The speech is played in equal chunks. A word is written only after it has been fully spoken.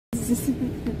Guys,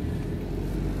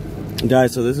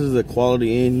 so this is the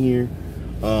Quality Inn here,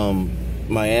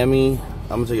 Miami.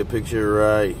 I'm gonna take a picture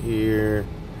right here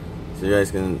so you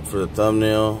guys can, for the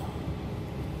thumbnail.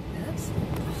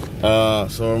 So I'm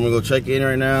gonna go check in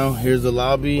right now. Here's the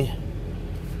lobby,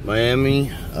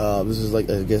 Miami. This is like,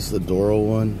 I guess, the Doro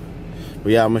one.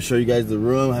 But yeah, I'm gonna show you guys the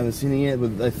room. I haven't seen it yet,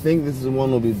 but I think this is the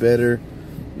one will be better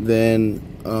than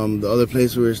the other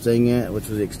place we were staying at, which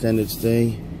was the extended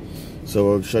stay.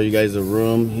 So I'll show you guys the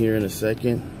room here in a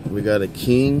second. We got a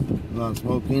king,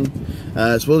 non-smoking.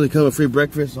 It's supposed to come with free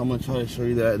breakfast, so I'm gonna try to show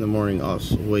you that in the morning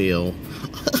as well.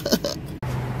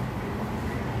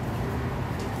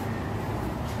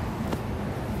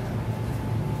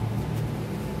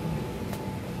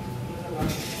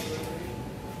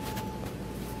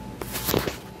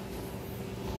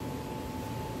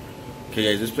 Okay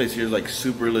guys, this place here is like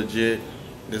super legit.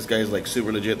 This guy's like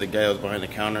super legit, the guy that was behind the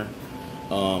counter.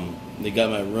 They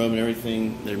got my room and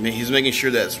everything. He's making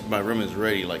sure that my room is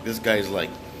ready. Like, this guy's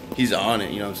like, he's on it,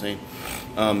 you know what I'm saying?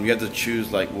 You have to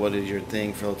choose like what is your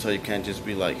thing for hotel. You can't just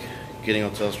be like getting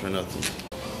hotels for nothing.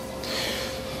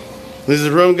 This is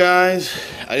the room, guys.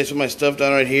 I just put my stuff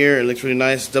down right here. It looks really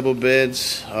nice, double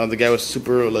beds. The guy was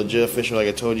super legit official, like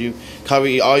I told you.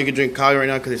 Coffee, all you can drink coffee right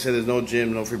now because they said there's no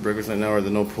gym, no free breakfast right now, or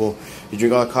there's no pool. You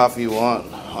drink all the coffee you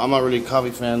want. I'm not really a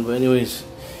coffee fan, but anyways,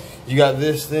 you got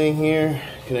this thing here.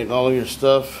 Connect all of your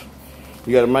stuff.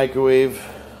 You got a microwave,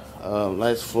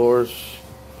 nice floors.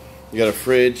 You got a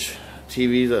fridge,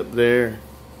 TV's up there.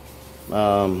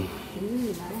 You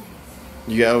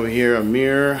got over here a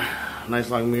mirror, nice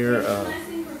long mirror.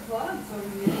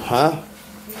 Huh?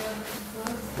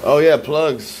 Oh yeah,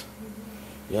 plugs.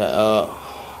 Yeah,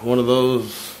 one of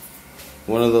those.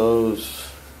 You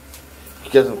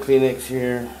got some Kleenex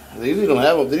here. They usually don't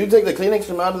have them. Did you take the Kleenex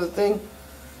from out of the thing?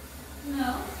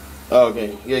 No. Oh,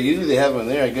 okay. Yeah, usually they have them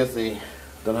there. I guess they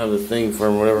don't have the thing for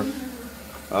them, whatever.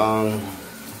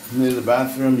 Near the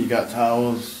bathroom, you got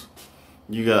towels.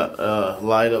 You got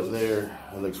light up there.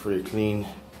 It looks pretty clean.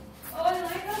 Oh, I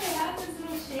like how they have this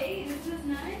little shade. This is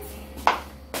nice.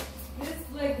 This,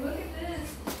 like, look at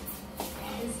this.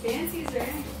 It's fancy, sir.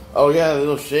 Oh yeah,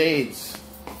 little shades.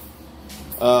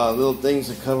 Little things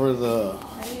to cover the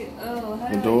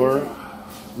door.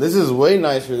 This is way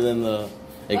nicer than the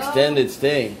extended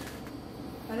stay.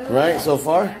 Right, so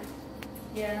far?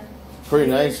 Yeah.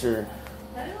 Pretty nicer.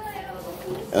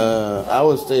 I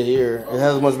would stay here. It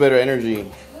has much better energy.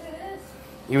 Look at this.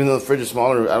 Even though the fridge is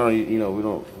smaller, I don't, you know, we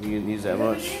don't use that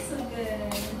much. It is so good.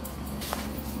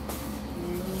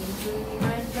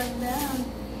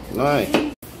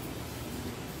 Nice.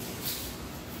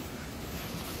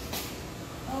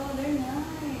 Oh, they're nice.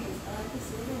 I like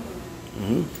this little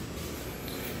one.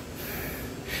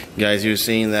 Guys, you were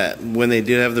seeing that when they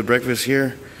did have the breakfast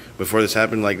here, before this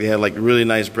happened, like they had like really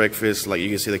nice breakfast. Like you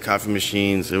can see the coffee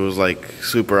machines. It was like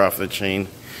super off the chain.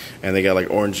 And they got like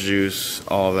orange juice,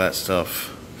 all of that stuff.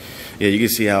 Yeah, you can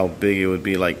see how big it would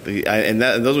be. Like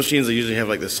those machines, they usually have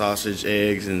like the sausage,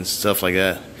 eggs, and stuff like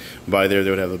that. By there,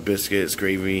 they would have the biscuits,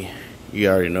 gravy. You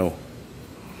already know.